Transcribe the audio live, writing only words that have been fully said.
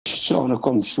Në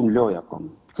kom shumë loja, kom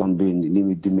bin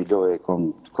 1.000-2.000 loje,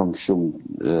 kom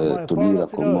shumë turnira,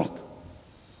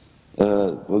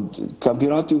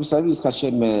 kampionati Jugosllavis ka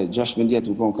qenë me 16 vjet,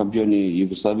 kom kampioni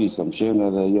Jugosllavis, kam qenë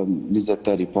edhe jam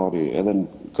 20 i pari, edhe në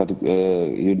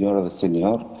junior dhe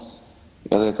senior.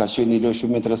 Edhe ka qenë një lojë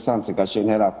shumë interesant, se ka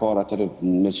qenë hera para atëre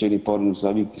me qenë i pari në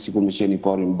Jugosllavi, sikur me qenë i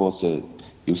pari në botë, se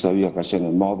Jugoslavia ka qenë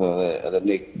e madhe edhe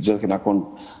ne gjithë kena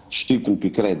konë shtypën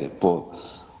për krede, po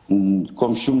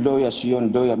kom shumë loja që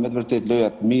jonë loja me të vërtet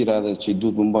loja të mira edhe që i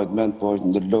duhet më mbajt mend, po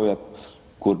është ndër lojat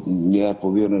kur njerë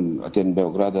po vjerën atje në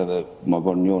Beograd edhe ma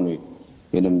bërë njoni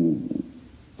jenem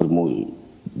për mu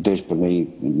desh për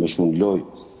me shumë loj,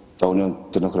 ta unë janë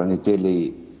të në kranitele i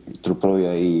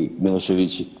truproja i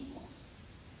Millosheviqit.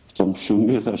 Tom shumë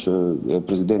mirë thash,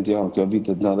 presidenti janë, kjo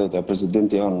vitet 90,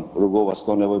 presidenti janë rrugova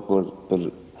s'ka nevoj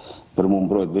për mu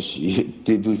mbrojt, veç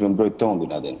ti dush me mbrojt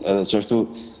tondin atin. Edhe që ashtu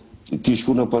ti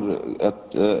shkune për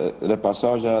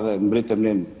repasazha dhe mbritëm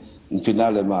në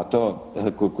finale me ato,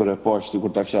 edhe kur e poshtë, si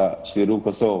kur ta kësha shtiru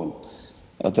Kosovën.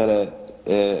 Atëre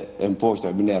e mposhti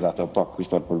e minerë ato pak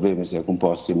këshfar probleme, se kum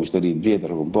pas si mushtëri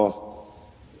vjetër, kum pas.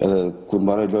 Edhe kur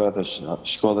mbaroj lojat,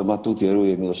 shko dhe matuti e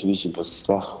ruje Millosheviqin, po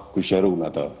s'ka kush e rune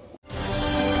ato.